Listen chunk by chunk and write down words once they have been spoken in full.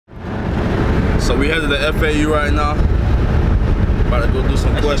So we headed to the FAU right now. About to go do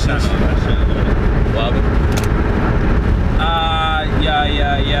some questions.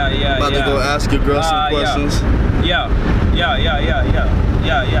 Yeah. About to go ask your girl some questions. Yeah.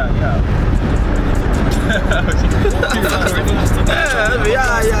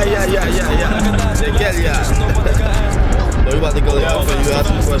 We about to go to FAU, ask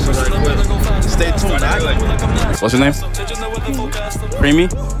some questions right quick. Stay tuned. What's your name? Creamy?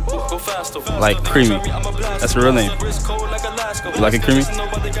 Like creamy. That's your real name. You like it creamy?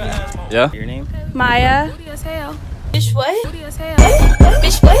 Yeah? Your name? Maya. Bitch, what?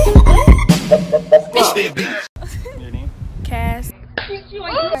 Bitch, what? Your name? Cass.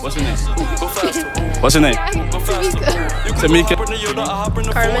 What's your name? What's your name? Tamika.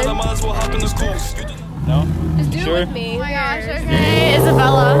 Carmen. No? Just do Sure. it with me. Oh my gosh, okay.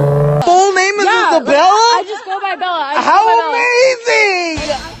 Isabella. Full name is Isabella? I just go by Bella. How amazing!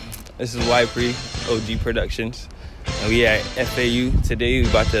 This is YPRE, OG Productions. And we at FAU today. We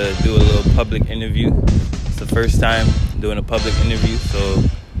about to do a little public interview. It's the first time doing a public interview, so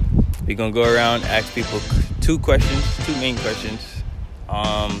we're gonna go around, ask people two main questions.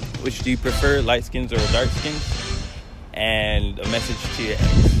 Which do you prefer, light skins or dark skins? And a message to your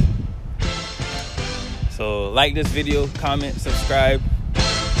ex. So like this video, comment, subscribe,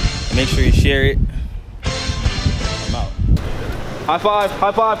 and make sure you share it. I'm out. High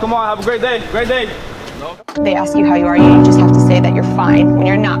five, come on, have a great day, No? They ask you how you are, you just have to say that you're fine when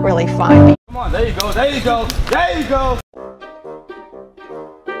you're not really fine. Come on, there you go.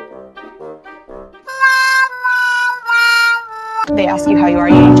 They ask you how you are,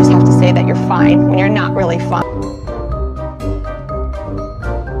 you just have to say that you're fine when you're not really fine.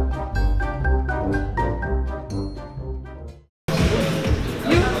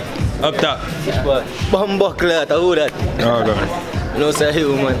 Up top. Bumbakla, tahu dat. Oh, God. No say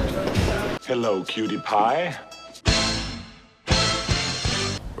human. Hello, cutie pie.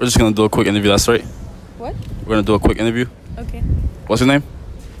 We're just gonna do a quick interview, that's right? What? We're gonna do a quick interview. Okay. What's your name?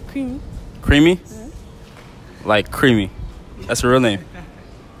 Creamy. Creamy? Like creamy. That's your real name.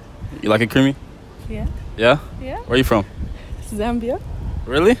 You like it creamy? Yeah. Yeah? Yeah. Where are you from? Zambia.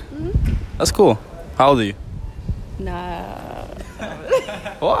 Really? That's cool. How old are you? Nah.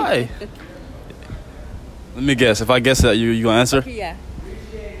 Why? Let me guess. If I guess that, you gonna answer? Okay, yeah.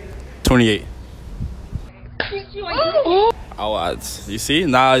 28. Oh, you see?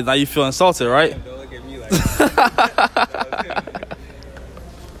 Now you feel insulted, right? Don't look at me like that.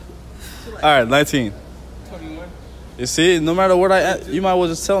 All right, 19. 21. You see? No matter what you might as well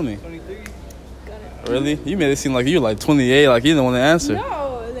just tell me. 23. Really? You made it seem like you were like 28, like you didn't want to answer.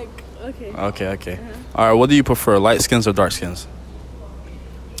 No, like, okay. Okay. All right, what do you prefer, light skins or dark skins?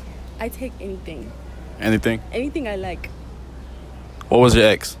 I take anything. Anything? Anything I like. What was your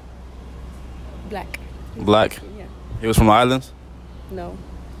ex? Black. Black? Yeah. He was from the islands? No.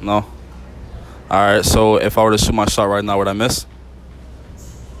 No? All right, so if I were to shoot my shot right now, would I miss?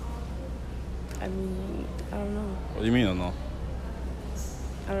 I mean, I don't know. What do you mean, I don't know?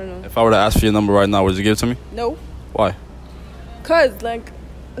 I don't know. If I were to ask for your number right now, would you give it to me? No. Why? Cause, like,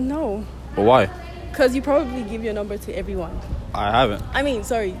 no. But why? Cause you probably give your number to everyone. I haven't. I mean,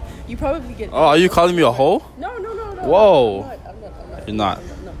 sorry. You probably get... Oh, are you calling me a hoe? No. Whoa. I'm not. You're not.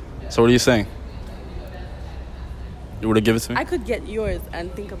 No. So what are you saying? You would have given it to me? I could get yours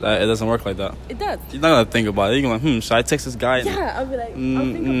and think about It doesn't work like that. it. It does. You're not going to think about it. You're going to should I text this guy? Yeah, I'll be like, I'll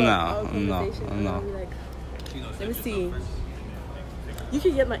think about our no. conversation. And I'll be like, let me see. You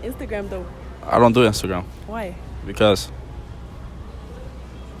can get my Instagram though. I don't do Instagram. Why? Because.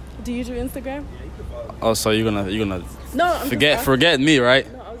 Do you do Instagram? Oh, so you're gonna No, I'm forget me,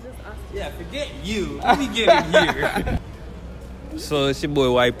 right? No, I was just asking. Yeah, forget you. Let me get in here. So it's your boy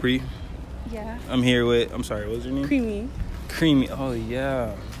YPRE. Yeah. I'm here with, I'm sorry, what was your name? Creamy. Creamy. Oh,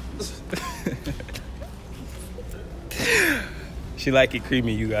 yeah. She like it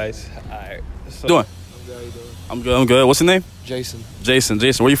creamy, you guys. All right. So, Doing? I'm good. What's your name? Jason. Jason,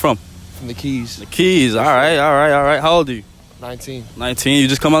 where you from? From the Keys. The Keys. All right. How old are you? 19. 19. You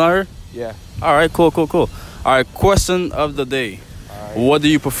just coming out here? Yeah. All right, cool. All right, question of the day. All right. What do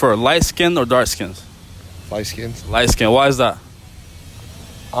you prefer, light skin or dark skins? Light skins. Light skin. Why is that?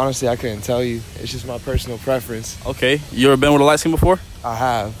 Honestly, I couldn't tell you. It's just my personal preference. Okay. You ever been with a light skin before? I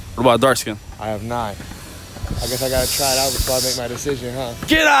have. What about dark skin? I have not. I guess I gotta try it out before I make my decision, huh?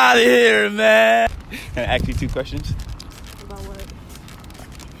 Get out of here, man. Can I ask you two questions? About what?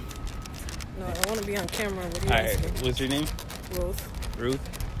 No, I want to be on camera. What are you All right. asking? What's your name? Ruth. Ruth.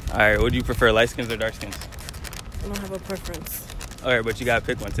 All right. What do you prefer, light skins or dark skins? I don't have a preference. All right, but you gotta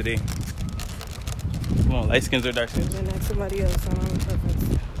pick one today. Come on, light skins or dark skins? Then ask somebody else. I don't have a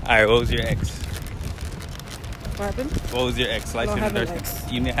preference. All right. What was your ex? What happened? What was your ex? Light skin or dark skin?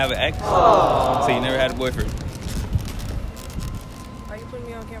 Ex. You didn't have an ex? So you never had a boyfriend? Why are you putting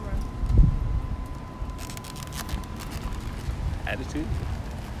me on camera? Attitude?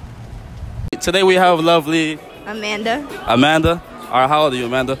 Today we have lovely Amanda. Amanda. All right, how old are you,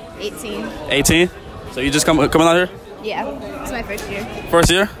 Amanda? 18. 18. So you just coming out here? Yeah, it's my first year. First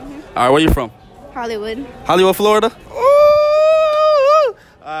year? All right, where you from? Hollywood. Hollywood, Florida. Ooh! All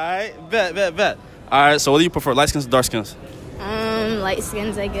right, bet. All right, so what do you prefer, light skins or dark skins? Light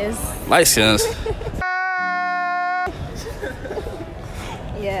skins, I guess. Light skins.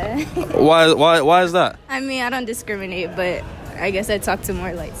 Yeah. Why is that? I mean, I don't discriminate, but I guess I talk to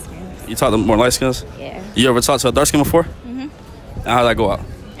more light skins. You talk to more light skins? Yeah. You ever talked to a dark skin before? Mhm. And how'd that go out?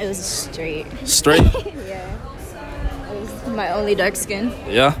 It was straight. Straight? Yeah. It was my only dark skin.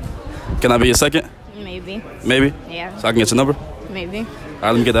 Yeah. Can I be your second? Maybe. Maybe? Yeah. So I can get your number? Maybe. All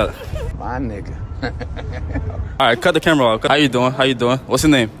right, let me get that. My nigga. All right, cut the camera off. How you doing? What's your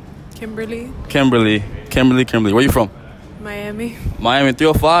name? Kimberly. Kimberly. Where you from? Miami. Miami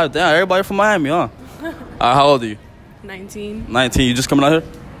 305. Damn, everybody from Miami, huh? How old are you? 19. 19. You just coming out here?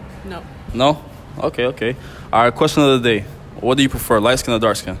 No. No? Okay. All right, question of the day. What do you prefer, light skin or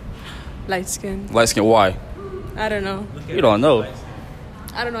dark skin? Light skin. Light skin, why? I don't know. You don't know.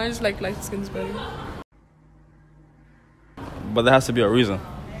 I don't know. I just like light skins better. But there has to be a reason.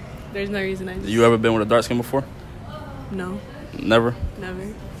 There's no reason I just... You ever been with a dark skin before? No. Never? Never.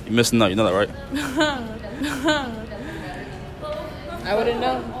 You missing out, you know that, right? I wouldn't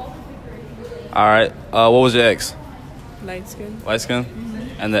know. All right, what was your ex? Light skin. Light skin?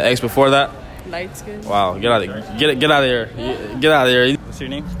 And the ex before that? Light skin. Wow, get out of here. Get out of here. Get out of here. What's your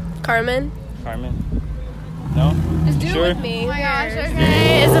name? Carmen. Carmen? No? Just do Sure? it with me. Oh my gosh,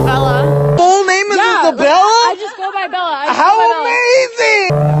 okay. Isabella. Full name is Isabella? I just go by Bella. How amazing!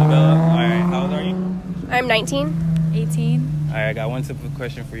 Isabella. All right, how old are you? I'm 19. 18. All right, I got one simple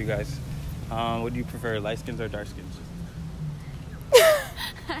question for you guys. What do you prefer, light skins or dark skins?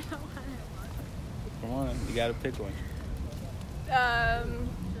 Come on, you gotta pick one.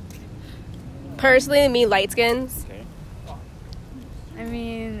 Personally, me, light skins. Okay. I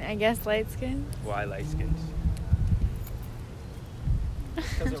mean, I guess light skin. Why light skins?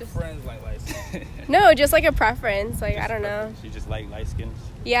 Because her friends like light skins. No, just like a preference. Like, I don't know. You just like light skins?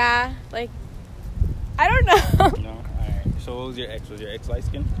 Yeah, like, I don't know. No? All right. So what was your ex? Was your ex light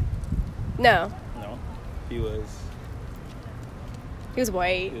skin? No, No. He was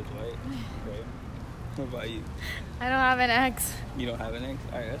white. white. Okay. What about you? I don't have an ex. You don't have an ex?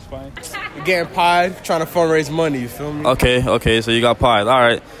 All right, that's fine. You're getting pied, trying to fundraise money, you feel me? Okay, so you got pied. All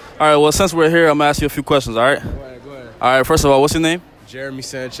right, well, since we're here, I'm going to ask you a few questions, all right? Go ahead. All right, first of all, what's your name? Jeremy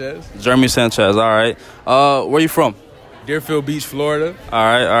Sanchez. Jeremy Sanchez, all right. Where you from? Deerfield Beach, Florida. All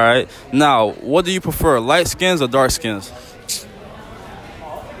right. Now, what do you prefer, light skins or dark skins?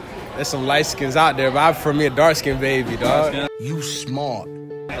 There's some light skins out there, but I prefer me a dark skin baby, dog. You smart.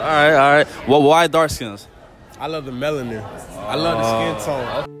 All right. Well, why dark skins? I love the melanin. I love the skin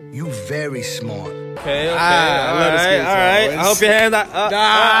tone. You very smart. Okay. I love the skin tone. All right. I hope your hands are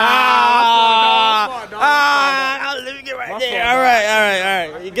let me get right there. All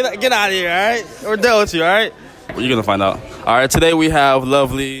right. Get out of here, all right? We're done with you, all right? Well, you're going to find out. All right, today we have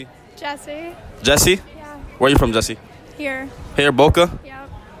lovely... Jesse. Jesse? Yeah. Where are you from, Jesse? Here. Here, Boca? Yep.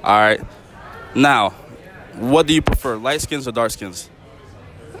 All right. Now, what do you prefer, light skins or dark skins?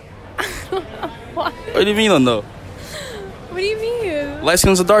 What? What do you mean you don't know? What do you mean? Light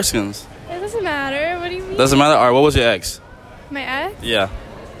skins or dark skins? It doesn't matter. What do you mean? Doesn't matter? All right, what was your ex? My ex? Yeah.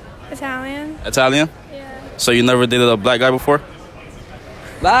 Italian. Italian? Yeah. So you never dated a black guy before?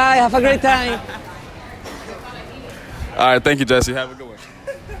 Bye, have a great time. All right, thank you, Jesse. Have a good one.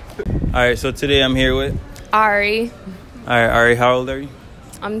 All right, so today I'm here with... Ari. All right, Ari, how old are you?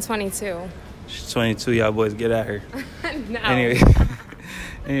 I'm 22. She's 22. Y'all boys, get at her. No.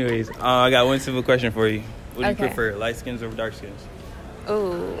 Anyways, I got one simple question for you. What do you Okay. prefer, light skins or dark skins?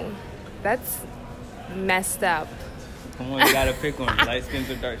 Ooh, that's messed up. Come on, you gotta pick one. Light skins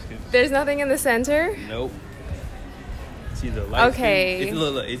or dark skins? There's nothing in the center? Nope. It's either light Okay. skins.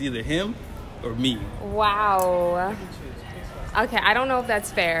 Look, it's either him or me. Wow. Okay, I don't know if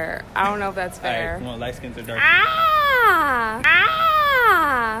that's fair. All right, come on, light skins or dark skins?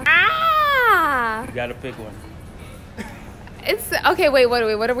 You gotta pick one. It's okay. Wait.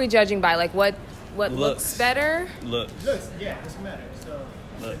 What are we judging by? Like what looks better? Looks. Yeah, it doesn't matter. So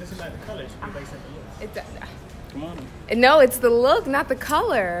it doesn't matter the colors. You're basing the looks. Come on. No, it's the look, not the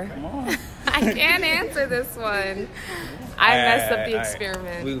color. Come on. I can't answer this one. I messed up the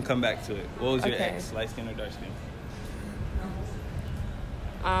experiment. We can come back to it. What was your Okay. ex, light skin or dark skin?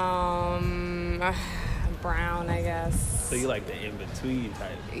 brown, I guess. So you like the in-between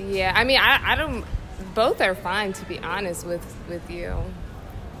type? Yeah, I mean, I don't. Both are fine, to be honest with you. All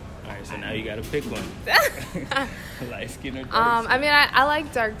right, so now you gotta pick one. Light skin or dark skin? I mean, I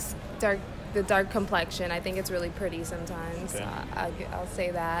like the dark complexion. I think it's really pretty sometimes. Okay. I'll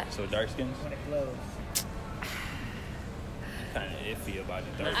say that. So dark skins? Kind of iffy about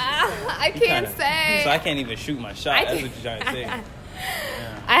the dark skins. I can't say. So I can't even shoot my shot. That's what you're trying to say. Yeah.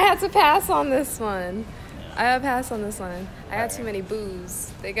 I had to pass on this one. I had to pass on this one. I got too many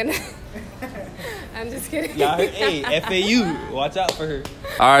boos. They're gonna. I'm just kidding. Y'all heard, hey, FAU, watch out for her.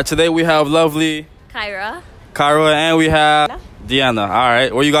 All right, today we have lovely Kyra, and we have Deanna. All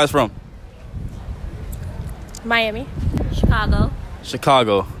right, where you guys from? Miami.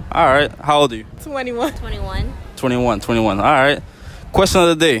 Chicago. All right, how old are you? 21. 21. All right. Question of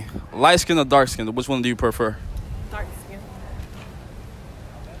the day: light skin or dark skin? Which one do you prefer? Dark skin.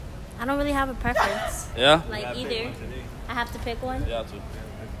 I don't really have a preference. Yeah. Like either. I have to pick one. Yeah, too.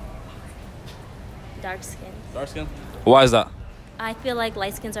 Dark skin. Dark skin. Why is that? I feel like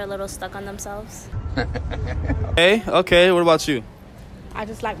light skins are a little stuck on themselves. Okay. What about you? I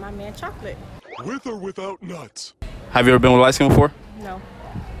just like my man chocolate. With or without nuts? Have you ever been with light skin before? No.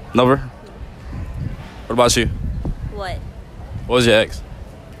 Never. What about you? What? What was your ex?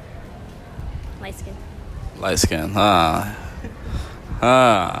 Light skin. Light skin. And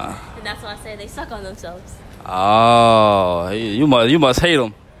that's why I say they suck on themselves. Oh, you must hate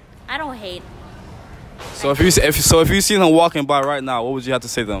them. I don't hate. So if you see them walking by right now, what would you have to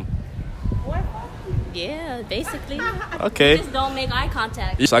say to them? Yeah, basically. Okay. Just don't make eye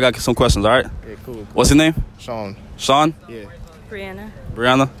contact. So I got some questions. All right. Yeah, cool. What's your name? Sean. Sean. Yeah. Brianna.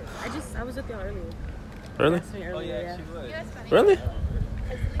 Brianna. I was with y'all earlier. Really? Earlier, yeah. Really?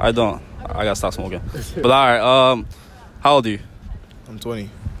 I don't. I gotta stop smoking. But all right. How old are you? I'm 20.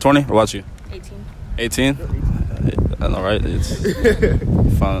 20. What about you? 18. 18. I know, right? It's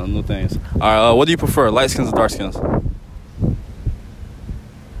fun new things. All right. What do you prefer, light skins or dark skins?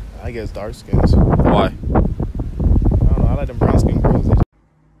 I guess dark skins. Why? I don't know. I like them brown skin girls. You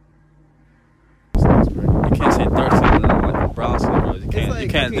can't say dark skin and then like brown skin girls. You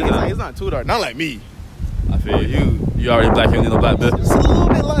can't do that. It's not too dark. Not like me. I feel you. You already black. You don't need no black bit. Just a little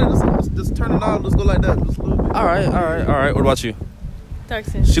bit lighter. Just turn it on. Let's go like that. Just a little bit. All right. What about you? Dark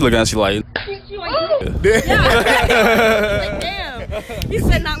skin. She looking at you like. Like, damn. You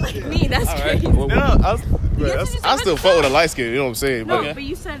said not like me. That's crazy. No, I still fuck with a light skin. You know what I'm saying? No, but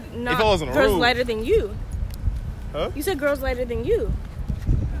you said not if I was in a girls room. lighter than you. Huh? You said girls lighter than you.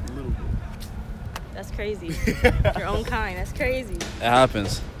 A little bit. That's crazy. Your own kind. That's crazy. It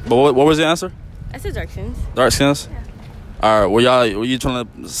happens. But what was the answer? I said dark skins. Dark skins? Yeah. All right. Were you trying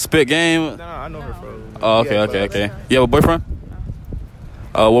to spit game? Nah, I know her from. Oh, okay. You have a boyfriend?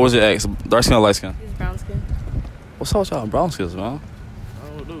 What was your ex? Dark skin or light skin? He's brown skin. What's up with y'all brown skins, man? I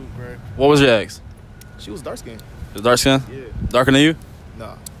don't know, bro. What was your ex? She was dark skin. Was dark skin? Yeah. Darker than you?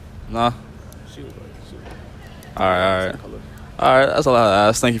 Nah. Nah. She was All right. That's all I had to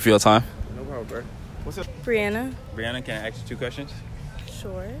ask. Thank you for your time. No problem, bro. What's up? Brianna. Brianna, can I ask you 2 questions?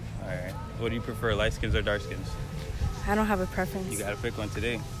 Sure. All right. What do you prefer, light skins or dark skins? I don't have a preference. You gotta pick one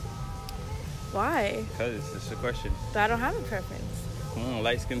today. Why? Because it's just a question. But I don't have a preference.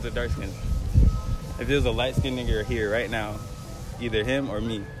 Light skins or dark skins? If there's a light skinned nigga here right now, either him or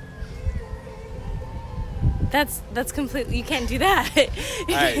me. That's completely, you can't do that.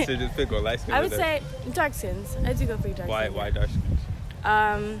 All right, so just pick one, light skins. I would say dark skins. I do go for dark skins. Why dark skins?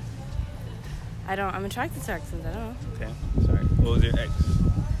 I'm attracted to dark skins. I don't know. Okay, sorry. What was your ex?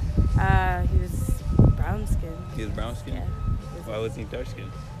 He was brown skin. He was brown skin? Yeah. Why wasn't he dark skin?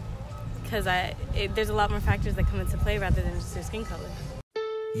 Because there's a lot more factors that come into play rather than just their skin color.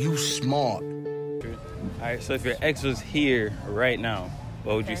 You smart. All right, so if your ex was here right now,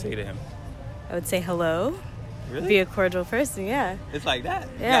 what would you say to him? I would say hello. Really? Be a cordial person, yeah. It's like that?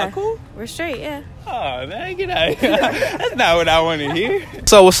 Yeah. Not cool? We're straight, yeah. Oh, man, get out of here. That's not what I want to hear.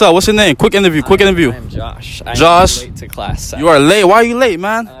 So what's up? What's your name? Quick interview. I'm Josh. Josh. I'm late to class. You are late. Why are you late,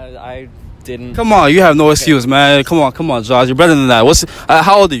 man? I didn't. Come on, you have no excuse, man. Come on, Josh. You're better than that.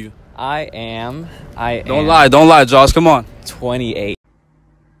 How old are you? I am. Don't lie, Josh. Come on. 28.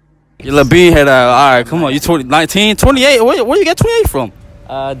 You little beanhead. All right, come on. You 19, 28. Where you get 28 from?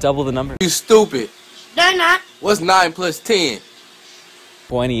 Double the number. You stupid. They're not. What's 9 plus 10?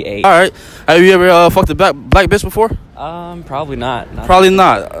 28. All right. Have you ever fucked a black bitch before? Probably not. Probably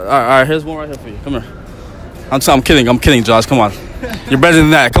not. All right. Here's one right here for you. Come here. I'm kidding, Josh. Come on. You're better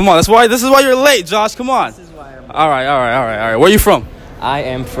than that. Come on. This is why you're late, Josh. Come on. This is why all right. Where are you from? I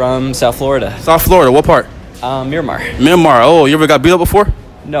am from South Florida. South Florida. What part? Miramar. Oh, you ever got beat up before?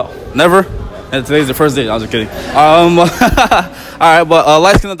 No. Never? And today's the first date. I was just kidding. All right, but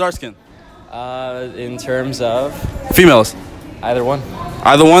light skin or dark skin? In terms of Females. either one.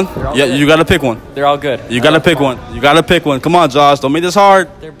 Either one? Yeah, good. you gotta pick one. They're all good. You gotta pick one. You gotta pick one. Come on, Josh. Don't make this hard.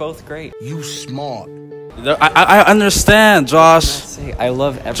 They're both great. You smart. I understand, Josh. I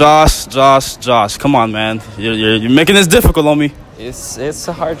love everything. Josh. Come on, man. You're making this difficult on me. It's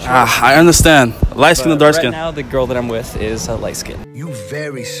a hard choice. I understand. Light skin or dark skin? Right now, the girl that I'm with is a light skin. You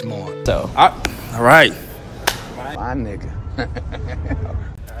very smart. So. All right. My nigga.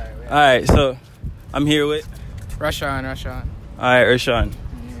 All right, so I'm here with Rashawn. All right, Rashawn.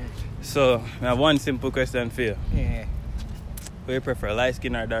 So I have one simple question for you. Yeah. What do you prefer, light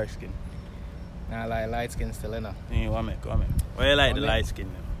skin or dark skin? I like light skin still, you know. Why you like the light skin?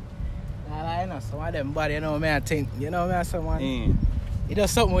 I like, you know, some of them body, you know, man, I think, you know, man, someone, it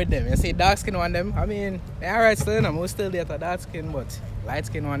does something with them. You see, dark skin one them, I mean, they're alright still, you know, we still there to dark skin, but light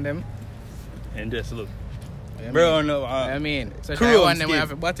skin one them. And just look. Bro, no, I mean, so I want them to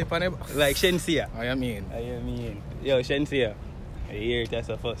have a body on them. Like Shensia. Oh, you mean? Yo, Shensia. You hear that's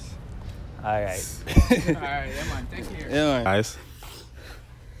a fuss. Alright. Alright, yeah, man, take care. Yeah, man. Guys.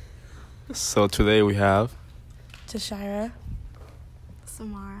 So today we have Tashira.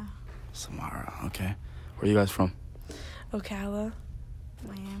 Samara. Okay. Where are you guys from? Ocala.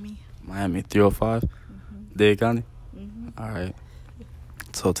 Miami 305. Dade County. All right.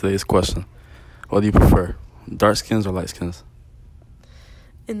 So today's question: what do you prefer, dark skins or light skins?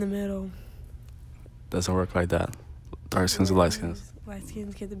 In the middle. Doesn't work like that. Dark skins or light skins? Light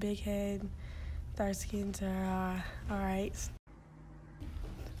skins get the big head. Dark skins are all right.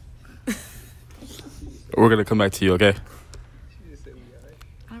 We're gonna come back to you, okay?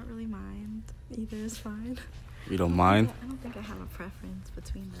 I don't really mind. Either is fine. You don't mind? I don't think I have a preference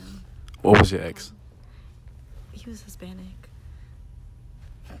between them. What was your ex? He was Hispanic.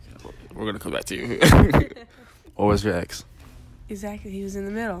 We're gonna come back to you. What was your ex? Exactly. He was in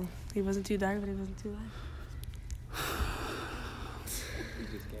the middle. He wasn't too dark, but he wasn't too light.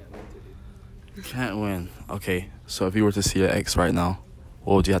 Can't win. Okay, so if you were to see your ex right now,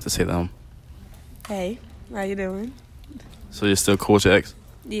 what would you have to say to them? Hey, how you doing? So you're still cool with your ex?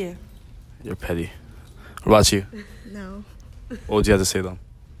 Yeah. You're petty. What about you? No. What would you have to say to them?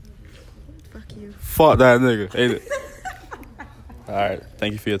 Fuck you. Fuck that nigga. Ain't it? All right.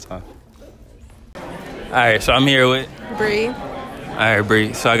 Thank you for your time. All right, so I'm here with Bree. All right,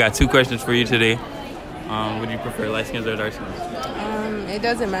 Bree. So I got two questions for you today. Would you prefer light skins or dark skins? It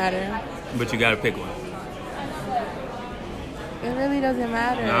doesn't matter. But you gotta pick one. It really doesn't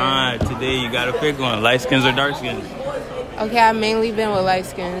matter. Nah, today you gotta pick one. Light skins or dark skins? Okay, I've mainly been with light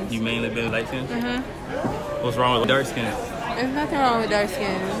skins. You mainly been with light skins? Mm-hmm. What's wrong with dark skins? There's nothing wrong with dark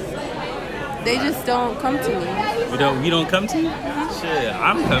skins. They just don't come to me. You don't come to me? Shit,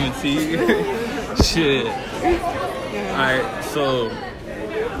 I'm coming to you. Shit. Yeah. Alright, so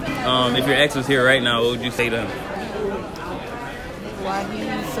if your ex was here right now, what would you say to him? Why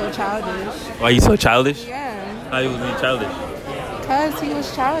he's so childish. Why you so childish? Yeah. How you was being childish? Because he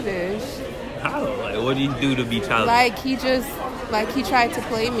was childish. How? Like, what do you do to be childish? Like, he tried to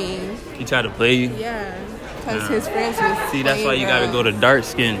play me. He tried to play you? Yeah. Because his friends was See, that's why you gotta go to dark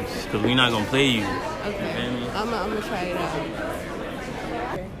skins, because we're not gonna play you. Okay. I'm gonna try it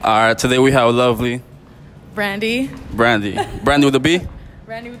out. All right. Today we have lovely Brandy. Brandy with a B?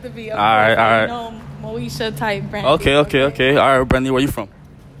 Brandy with the V. All right. No, Moesha type Brandy. Okay. All right, Brandy, where you from?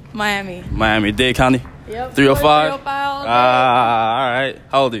 Miami. Dade County? Yep. 305? 305 all day. All right.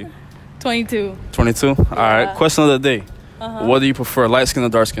 How old are you? 22. 22? All right. Question of the day. What do you prefer, light skin or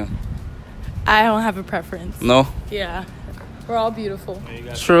dark skin? I don't have a preference. No? Yeah. We're all beautiful.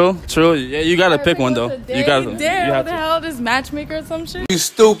 True. Yeah, you gotta pick one though. You gotta. Damn, you what the hell? This matchmaker or some shit? You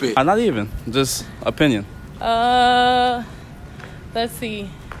stupid. Not even. Just opinion. Let's see.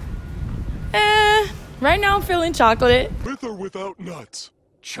 Right now I'm feeling chocolate. With or without nuts?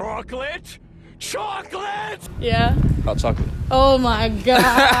 Chocolate? Chocolate! Yeah. Hot chocolate. Oh my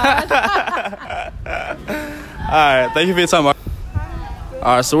god. All right. Thank you for your time. All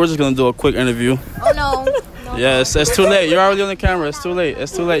right. So we're just gonna do a quick interview. Oh no. Yes, it's too late. You're already on the camera. It's too late.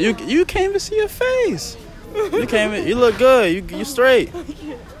 You can't even see your face. You look good. You straight.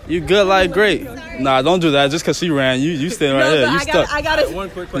 You good like great. Nah, don't do that. Just cause she ran, you stay right here. You stuck. I got it. One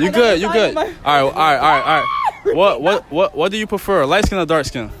quick question. You good. All right. What do you prefer, light skin or dark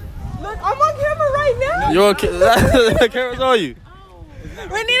skin? Look, I'm on camera right now. You're okay. The camera's on you.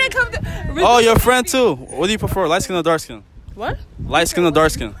 Renita, come to. Oh, your friend too. What do you prefer, light skin or dark skin? What? Light skin or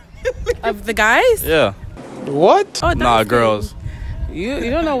dark skin? Of the guys? Yeah. What? Oh, nah, girls. You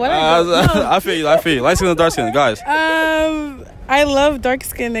don't know what I feel you. Light skin or dark skin, guys. I love dark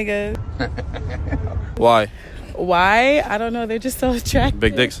skin niggas. Why? Why? I don't know. They're just so attractive.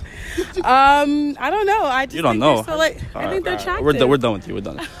 Big dicks? I don't know. I just You don't think know. they're so, like, I think they're attractive. We're done with you. We're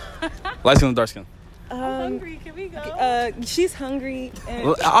done. Light skin or dark skin? I'm hungry. Can we go? She's hungry. And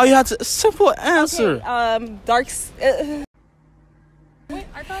Well, all you had to simple answer. okay, darks.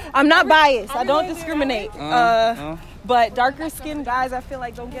 I'm not biased. I don't discriminate. But darker skinned guys, I feel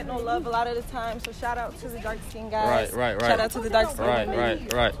like don't get no love a lot of the time. So shout out to the dark skinned guys. Right. Shout out to the dark skinned women.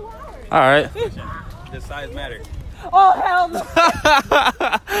 Right. All right. Does size matter? Oh hell no.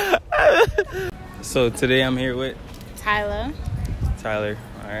 So today I'm here with Tyler, Tyler.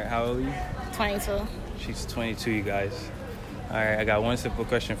 All right, how old are you? 22. She's 22, you guys. All right, I got one simple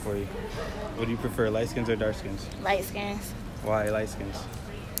question for you. What do you prefer, light skins or dark skins? Light skins. Why light skins?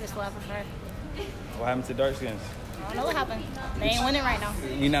 Just what I prefer. What happened to dark skins? I don't know what happened. They ain't winning right now.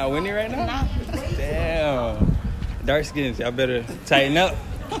 You not winning right now? Nah. Damn. Dark skins, y'all better tighten up.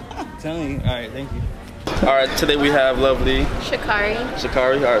 I'm telling you. All right, thank you. All right, today we have lovely Shikari,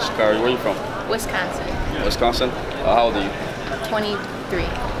 Shikari. All right, Shikari, where are you from? Wisconsin. Wisconsin. How old are you? 23.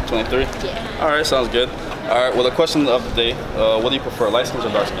 23? Yeah. All right, sounds good. All right, well, the question of the day, what do you prefer, light skins or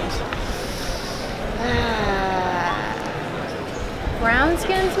dark skins? Brown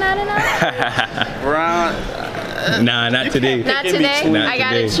skin's not enough? Brown. Nah, not today. Not today? Not I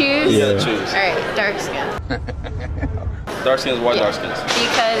gotta today. choose? Yeah. Choose. Alright, dark skin. Dark skins, why dark skins?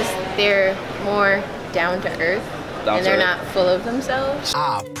 Because they're more down to earth. Down and to they're earth. not full of themselves.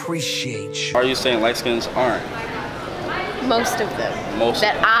 I appreciate you. Are you saying light skins aren't? Most of them. Most?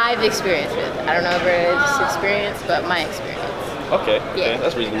 That I've experienced with. I don't know if it's experience, but my experience. Okay, Yeah.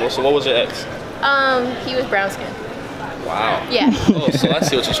 that's reasonable. So what was your ex? He was brown skin. Wow. Yeah. Oh, so I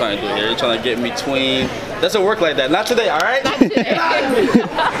see what you're trying to do here. You're trying to get me tween. Doesn't work like that. Not today, all right? Not today.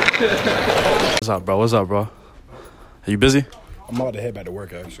 What's up, bro? Are you busy? I'm about to head back to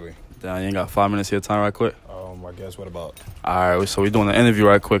work, actually. Damn, you ain't got 5 minutes of your time right quick? I guess, what about? All right, so we're doing an interview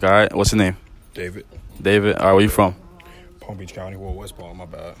right quick, all right? What's your name? David. David. All right, where you from? Palm Beach County, well, West Palm, my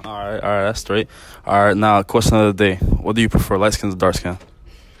bad. All right, that's straight. All right, now, question of the day. What do you prefer, light skins or dark skin?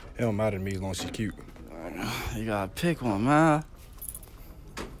 It don't matter to me as long as she's cute. You gotta pick one, man.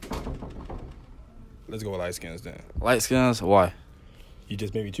 Let's go with light skins then. Light skins, why? You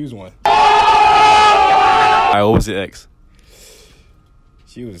just made me choose one. All right, what was your ex?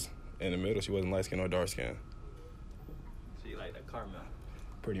 She was in the middle. She wasn't light skin or dark skin. She like the caramel.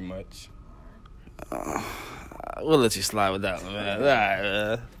 Pretty much. We'll let you slide with that one, man. All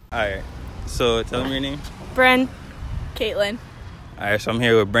right, All right. So tell me your name. Bren. Caitlin. All right. So I'm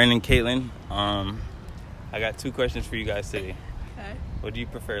here with Brandon and Caitlin. I got 2 questions for you guys today. Okay. What do you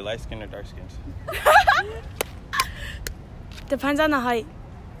prefer, light skin or dark skins? Depends on the height.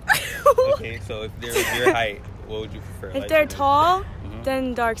 Okay. So if they're your height, what would you prefer? If light they're skin or- tall,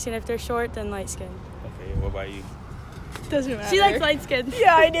 then dark skin. If they're short, then light skin. Okay. What about you? Doesn't matter. She likes light skin.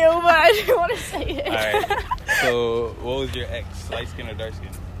 Yeah, I do, but I didn't want to say it. All right. So what was your ex, light skin or dark skin?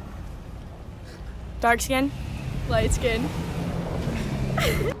 Dark skin. Light skin.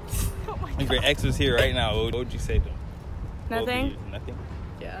 If your ex was here right now, what would you say to him? What would Nothing. be- Nothing?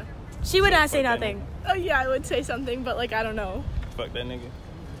 Yeah. She would not say Fuck that nothing. Oh yeah, I would say something, but like I don't know. Fuck that nigga?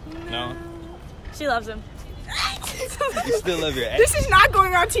 No? She loves him. You still love your ex? This is not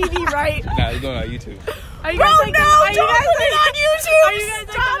going on TV, right? Nah, it's going on YouTube. Are you Bro, guys like no, are you don't guys put it like, on YouTube. Are you guys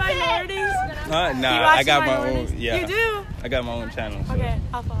like Stop the it. minorities? Huh? You Nah, watch I got the my minorities? own. Yeah. You do? I got my own channel. So. Okay,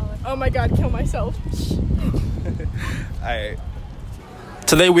 I'll follow it. Oh my god, kill myself. Alright.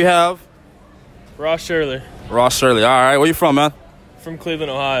 Today we have Ross Shirley Ross Shirley. All right, where you from, man? from Cleveland,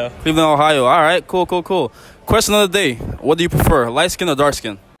 Ohio. Cleveland, Ohio. All right, cool. Question of the day. What do you prefer, light skin or dark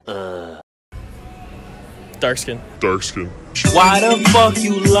skin? Dark skin. Dark skin. Why the fuck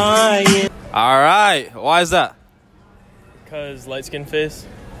you lying? All right, why is that? Because light skin face.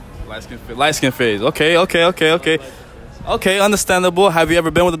 Light skin phase. Okay. Okay, understandable. Have you ever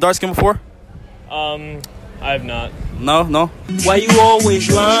been with a dark skin before? I have not. No? Why you always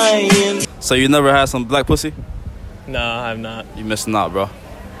lying? So you never had some black pussy? No, I have not. You missing out, bro.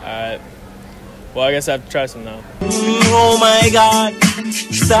 Alright. Well, I guess I have to try some now. Oh my god.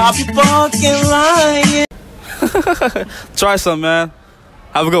 Stop you fucking lying. Try some, man.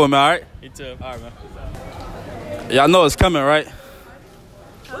 Have a good one, man, all right? You too. All right, man. Y'all know it's coming, right?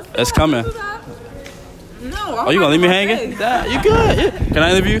 It's coming. No. Oh, you gonna leave me hanging? Nah, you good. Yeah. Can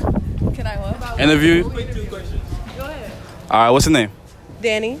I interview you? Can I what? Interview you? Go ahead. All right, what's your name?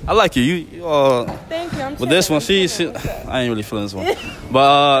 Danny. I like you. You Thank you. I'm with this one, she I ain't really feeling this one.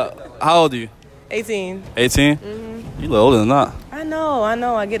 But how old are you? 18. 18? You look older than that. I know.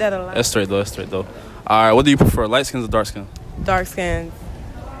 I get that a lot. That's straight though. All right, what do you prefer, light skins or dark skin? Dark skins.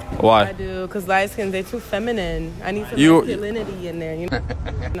 Why? I do, because light skins, they're too feminine. I need some masculinity in there, you know?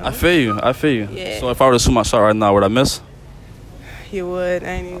 I feel you. Yeah. So if I were to shoot my shot right now, would I miss? You would. I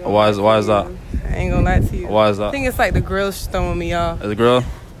ain't even gonna Why is that? I ain't gonna lie to you. Why is that? I think it's like the grill's throwing me off. Is the grill?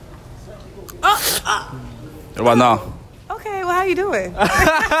 What about now? Okay, well, how you doing?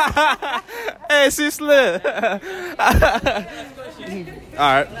 Hey, she slid. All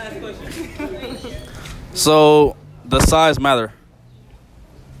right. So, does size matter?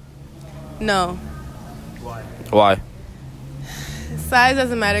 No. Why? Size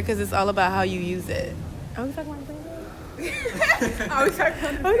doesn't matter because it's all about how you use it. Are we talking about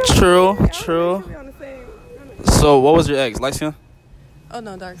True. So, what was your ex? Light skin? Oh,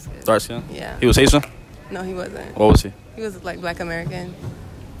 no, dark skin. Dark skin? Yeah. He was Haitian? No, he wasn't. What was he? He was like Black American.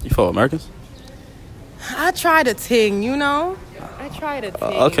 You fought Americans? I tried a ting, you know? I tried a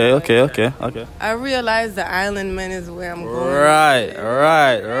ting. Okay. I realized the island man is where I'm going. Right. All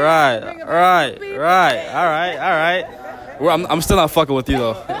right. Well, I'm still not fucking with you,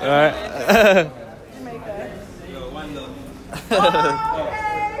 though. All right?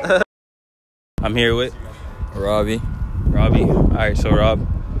 I'm here with Robbie. All right, so Rob,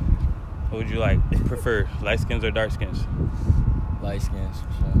 what would you like? Prefer light skins or dark skins? Light skins,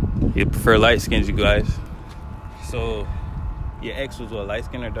 for sure. You prefer light skins, you guys. So, your ex was what, light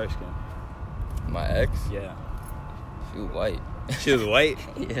skin or dark skin? My ex? Yeah. She was white. She was white?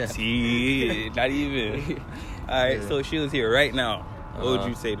 Yeah. See, not even. All right, so she was here right now. What would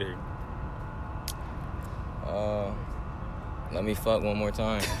you say to her? Let me fuck one more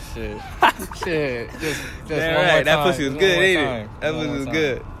time. Shit. Just Damn one right, more that time. pussy was good, ain't it? That pussy was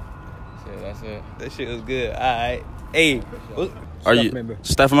good. Shit, that's it. That shit was good. All right. Hey. Are you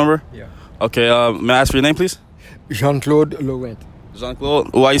staff member? Yeah. Okay, may I ask for your name, please? Jean-Claude Laurent. Jean-Claude.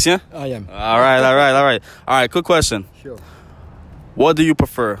 Who are you seeing? I am. All right, quick question. Sure. What do you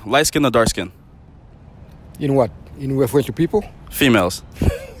prefer, light skin or dark skin? In what? In reference to people? Females.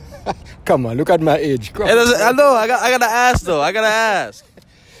 Come on, look at my age. I know. I gotta ask though. I gotta ask.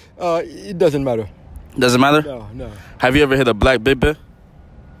 It doesn't matter. Doesn't matter? No. Have you ever hit a black big bit?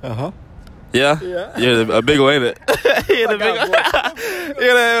 Uh-huh. Yeah? Yeah. You're a big one, ain't it?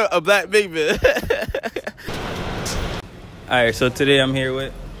 You're a black big bit. All right, so today I'm here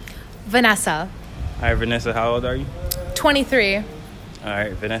with Vanessa. All right, Vanessa, how old are you? 23. All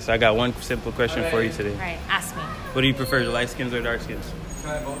right, Vanessa, I got one simple question for you today. All right, ask me. What do you prefer, light skins or dark skins?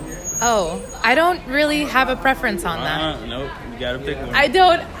 Oh, I don't really have a preference on that. Nope, you gotta pick one. I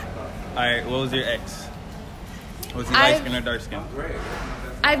don't. All right, what was your ex? Was he light skin or dark skin?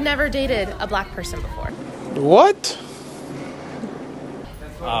 I've never dated a black person before. What?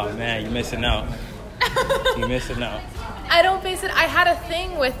 Oh man, you're missing out. You're missing out. I don't base it. I had a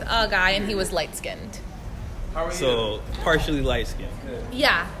thing with a guy and he was light skinned. So partially light skinned.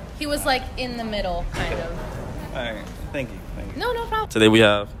 Yeah, he was like in the middle, kind of. All right, thank you. No problem. Today we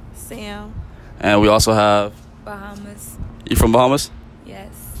have Sam. And we also have Bahamas. You from Bahamas?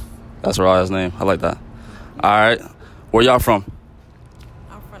 Yes. That's Raya's name. I like that. All right. Where y'all from?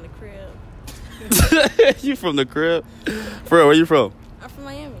 I'm from the crib. You from the crib? For real, where you from? I'm from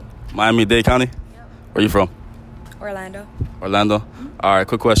Miami. Miami-Dade County? Yep. Where you from? Orlando. Orlando? All right,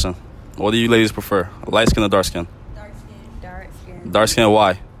 quick question. What do you ladies prefer? Light skin or dark skin? Dark skin. Dark skin. Dark skin,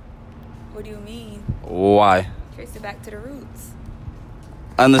 why? What do you mean? Why? Trace it back to the roots.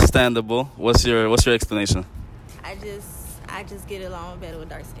 Understandable. What's your explanation? I just get along better with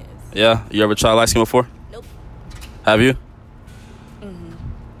dark skins. Yeah? You ever tried light skin before? Nope. Have you? Mm-hmm.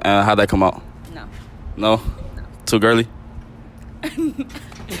 And how'd that come out? No. No? Too girly?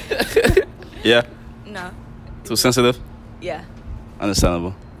 Yeah? No. Too sensitive? Yeah.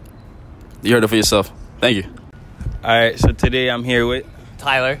 Understandable. You heard it for yourself. Thank you. All right, so today I'm here with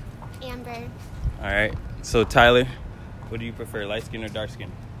Tyler. Amber. All right, so Tyler, what do you prefer, light skin or dark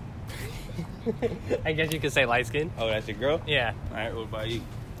skin? I guess you could say light skin. Oh, that's your girl? Yeah. All right, what about you?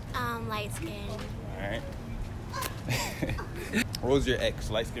 Light skin. All right. What was your ex,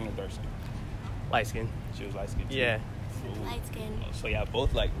 light skin or dark skin? Light skin. She was light skin too? Yeah. Ooh. Light skin. So y'all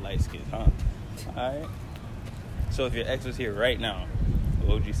both like light skin, huh? All right. So if your ex was here right now,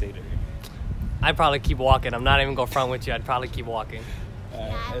 what would you say to her? I'd probably keep walking. I'm not even going to front with you. I'd probably keep walking.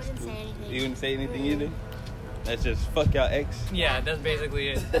 Yeah, I wouldn't say anything. You wouldn't say anything either? That's just fuck y'all ex? Yeah, that's basically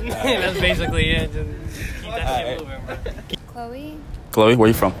it. That's basically it. Just keep that shit moving, bro. Chloe. Chloe, where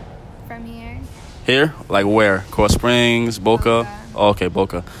you from? From here. Here? Like where? Coral Springs, Boca? Oh, okay,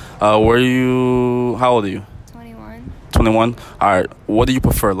 Boca. How old are you? 21. 21? All right. What do you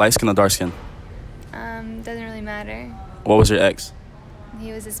prefer, light skin or dark skin? Doesn't really matter. What was your ex?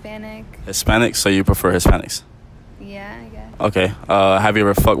 He was Hispanic. Hispanic, so you prefer Hispanics? Yeah, I guess. Okay. Have you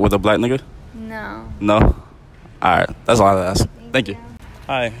ever fucked with a black nigga? No. No? Alright. That's all I had to ask. Thank you.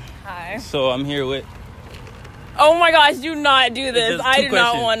 Hi. Hi. So I'm here with... Oh my gosh, do not do this. I do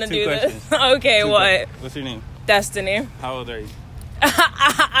not want to do this. Okay, what? What's your name? Destiny. How old are you?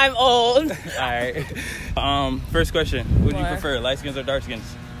 I'm old. Alright. First question. Would you prefer light skins or dark skins?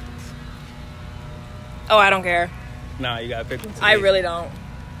 Oh, I don't care. Nah, you gotta pick one today. I really don't.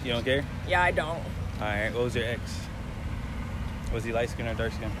 You don't care? Yeah, I don't. Alright, what was your ex? Was he light skin or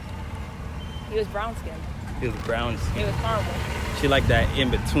dark skin? He was brown skin. He was brown skin. He was caramel. She like that in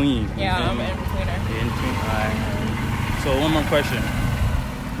between. Yeah, I'm an in-betweener. In between. Alright. So one more question.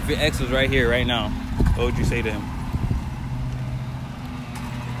 If your ex was right here, right now, what would you say to him?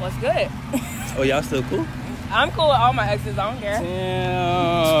 What's good? Oh, y'all still cool? I'm cool with all my exes. I don't care.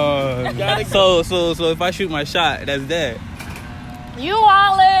 Damn. So if I shoot my shot, that's dead. You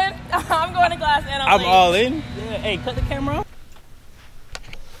all in? I'm going to glass and I'm all in? Yeah. Hey, cut the camera off.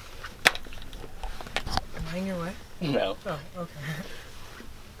 Am I in your way? No. Oh, okay.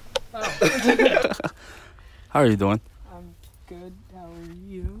 How are you doing? I'm good. How are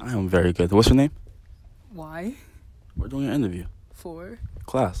you? I am very good. What's your name? Why? We're doing an interview. For?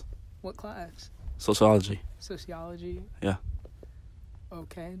 Class. What class? Sociology. Sociology? Yeah.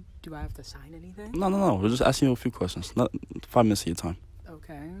 Okay. Do I have to sign anything? No. We're just asking you a few questions. Not 5 minutes of your time.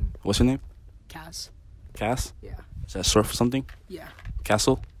 Okay. What's your name? Cass. Cass? Yeah. Is that short for something? Yeah.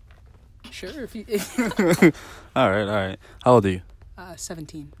 Castle? Sure, if you... All right. How old are you?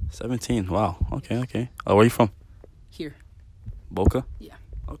 17. 17. Wow. Okay. Oh, where are you from? Here. Boca? Yeah.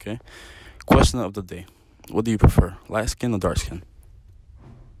 Okay. Question of the day. What do you prefer, light skin or dark skin?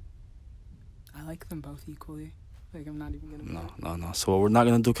 I like them both equally. Like, I'm not even gonna... No. So we're not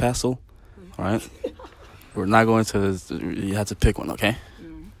going to do Castle. All right? We're not going to... You have to pick one, okay?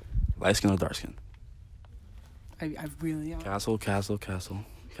 Light skin or dark skin? I really... Castle.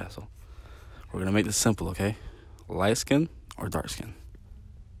 We're going to make this simple, okay? Light skin or dark skin?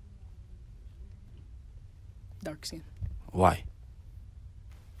 Dark skin. Why?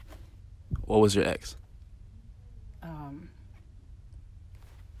 What was your ex?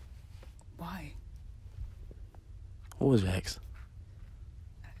 Why? What was your ex?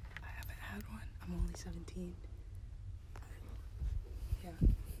 I haven't had one. I'm only 17. Yeah.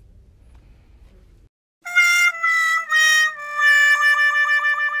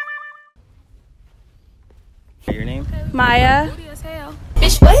 Your name? Maya. Booty as hell.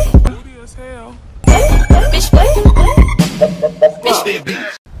 Bitch, what? Booty as hell. Bitch, what?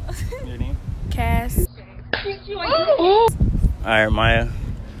 Your name? Cass. Alright, Maya.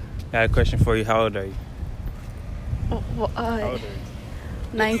 Got a question for you. How old are you? How old are you?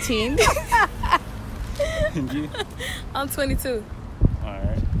 19. And you? I'm 22.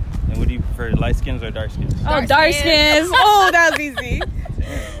 Alright. And what do you prefer, light skins or dark skins? Oh, dark skins. Oh, that was easy.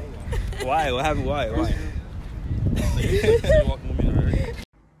 Why? What happened? Why?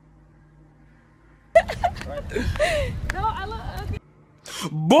 No, I love...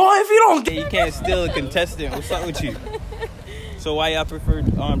 Boy, if you don't get... You can't steal a contestant. What's up with you? So why y'all prefer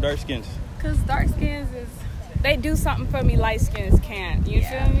dark skins? Cause dark skins is, they do something for me light skins can't. You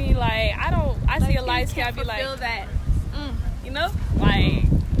feel me? Like I see a light skin, I be like, that. You know, like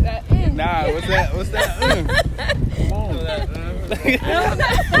that. Nah, what's that? Come on.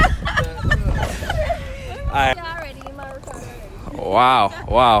 All right.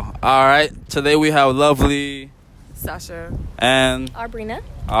 Wow. All right. Today we have lovely Sasha. and Arbrina.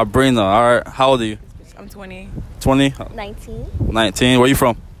 All right. How old are you? I'm 20. 20? 19. 19. Where you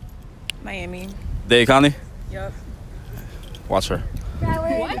from? Miami. Dade County? Yup. Watch her.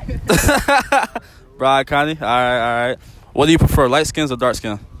 What? Broward County? All right. What do you prefer, light skins or dark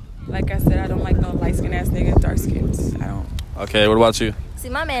skin? Like I said, I don't like no light skin ass niggas, dark skins. I don't. Okay, what about you? See,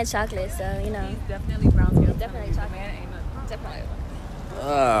 my man chocolate, so, you know. He's definitely brown skin. Definitely chocolate. Man, ain't nothing. Definitely.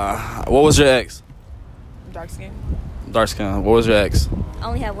 What was your ex? Dark skin. Dark skin. What was your ex? I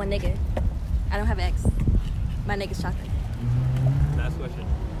only have one nigga. I don't have an ex. My nigga's chocolate. Last question.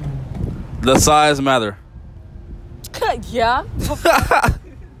 The size matter. Yeah.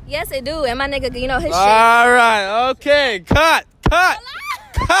 Yes, it do. And my nigga, you know his shit. All right. Okay. Cut.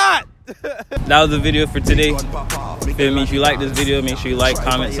 That was the video for today. Feel me? If you like this video, make sure you like,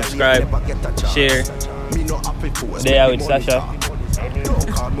 comment, subscribe, share. Today out with Sasha.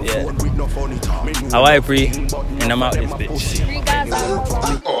 Yeah. Hawaii Pre, and I'm out this bitch.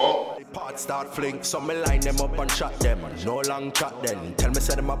 heart start fling. So me line them up and shot them. No long chat then. Tell me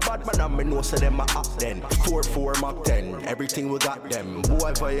say them a bad man and me know say them a up then. 4-4 Mach 10, everything we got them.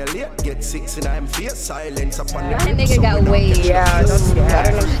 Boy violate, get 6 in them face. Silence upon the that nigga got weighed. Yeah, I don't know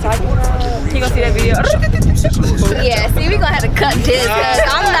what you're talking about. You gonna see that video? Yeah, see, we gonna have to cut this because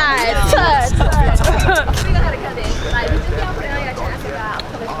I'm not touched. We gonna have to cut this. Like, you just gotta put it on your chest.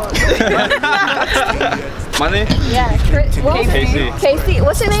 My name? Yeah, Chris. Casey. Casey,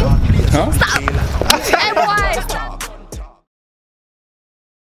 what's your name? Huh? Stop. Hey, boy, stop.